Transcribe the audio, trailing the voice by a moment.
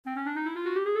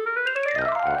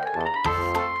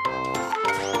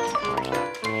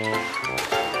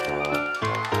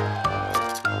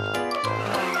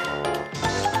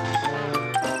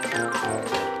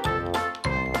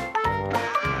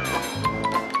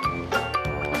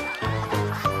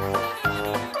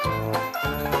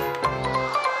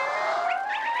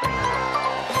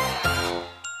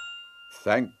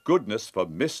Thank goodness for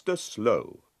Mr.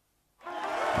 Slow.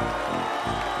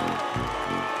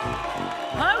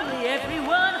 Hurry,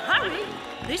 everyone, hurry!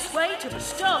 This way to the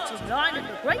starting line of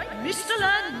the great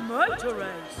Misterland motor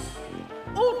race.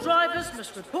 All drivers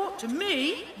must report to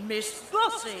me, Miss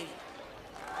Bossy.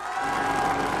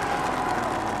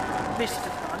 Mr.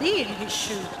 Bunny in his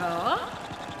shoe car.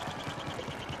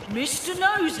 Mr.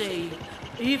 Nosy.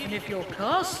 Even if your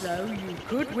car's slow, you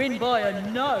could win by a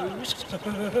nose.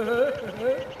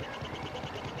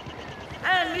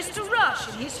 And Mr. Rush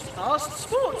in his fast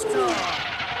sports car.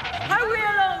 Hurry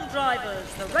along,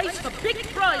 drivers. The race for big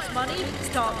prize money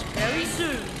starts very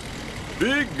soon.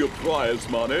 Big prize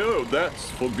money? Oh,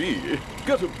 that's for me.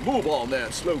 Get a move on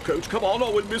there, slow coach. Come on,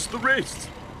 or we'll miss the race.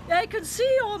 I can see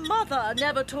your mother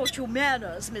never taught you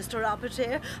manners, Mr.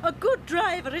 Uppity. A good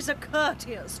driver is a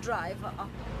courteous driver.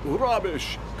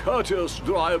 Rubbish. Courteous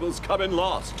drivers come in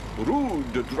last.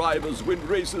 Rude drivers win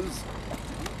races.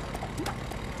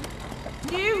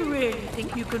 Do you really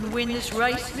think you can win this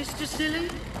race, Mr. Silly?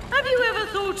 Have you ever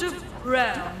thought of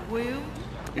round wheels?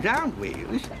 Round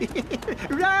wheels?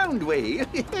 Round wheels?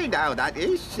 Now that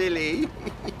is silly.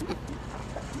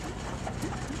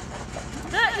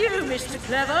 That you, Mr.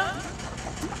 Clever?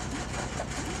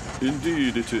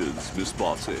 Indeed it is, Miss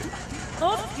Bossy.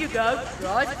 Off you go.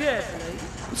 Drive carefully.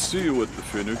 See you at the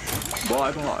finish.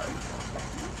 Bye-bye.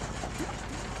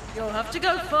 You'll have to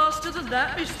go faster than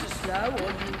that, Mr. Slow,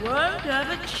 or you won't have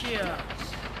a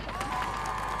chance.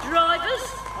 Drivers,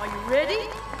 are you ready?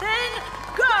 Then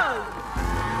go!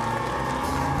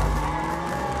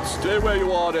 Stay where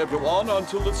you are, everyone,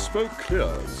 until the smoke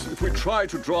clears. If we try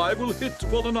to drive, we'll hit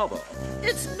one another.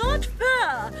 It's not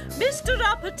fair. Mr.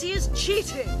 Uppity is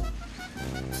cheating.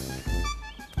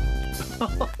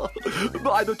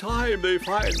 By the time they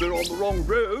find they're on the wrong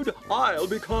road, I'll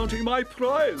be counting my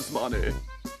prize money.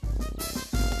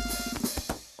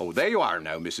 Oh, there you are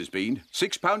now, Mrs. Bean.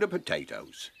 £6 of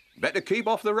potatoes. Better keep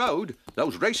off the road.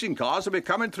 Those racing cars will be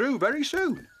coming through very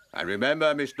soon. And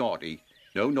remember, Miss Naughty,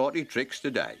 no naughty tricks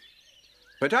today.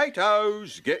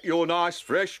 Potatoes! Get your nice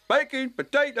fresh baking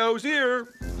potatoes here.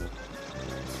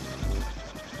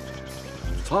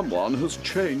 Someone has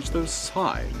changed those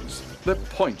signs. They're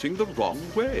pointing the wrong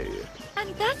way.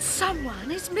 And that someone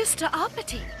is Mr.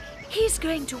 Uppity. He's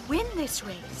going to win this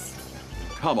race.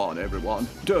 Come on, everyone.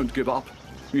 Don't give up.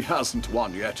 He hasn't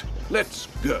won yet. Let's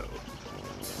go.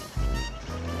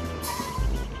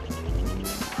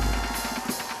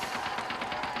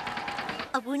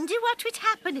 I wonder what would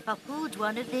happen if I pulled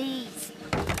one of these.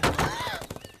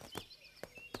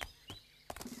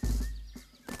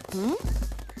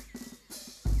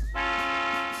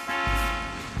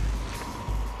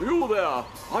 You there,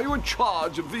 are you in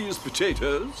charge of these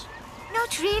potatoes?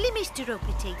 Not really, Mr.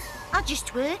 Uppity. I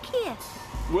just work here.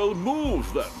 Well,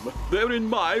 move them. They're in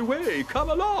my way. Come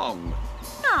along.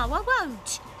 No, I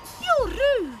won't. You're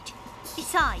rude.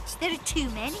 Besides, there are too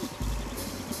many.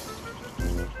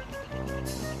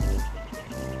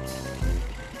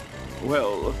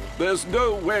 Well, there's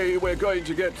no way we're going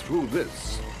to get through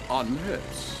this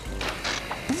unless...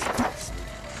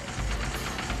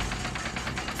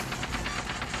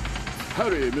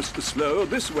 Hurry, Mr. Slow,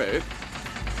 this way.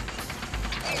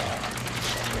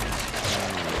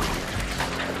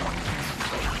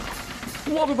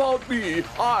 What about me?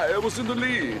 I was in the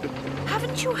lead.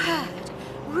 Haven't you heard?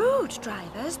 Rude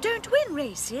drivers don't win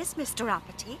races, Mr.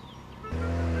 Uppity.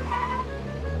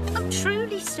 I'm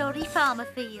truly sorry, Farmer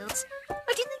Fields.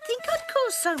 I didn't think I'd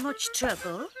cause so much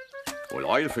trouble. Well,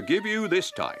 I'll forgive you this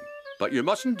time, but you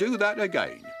mustn't do that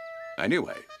again.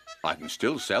 Anyway, I can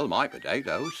still sell my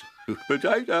potatoes.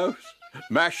 Potatoes!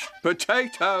 Mashed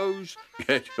potatoes!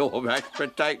 Get your mashed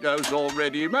potatoes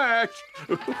already mashed!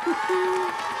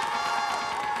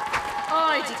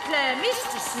 I declare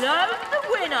Mr. Slow the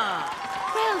winner.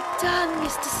 Well done,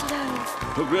 Mr. Slow.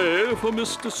 Hooray for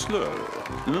Mr. Slow.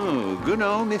 Oh, good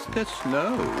old Mr.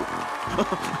 Slow.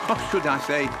 Or should I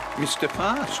say, Mr.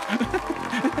 Fast?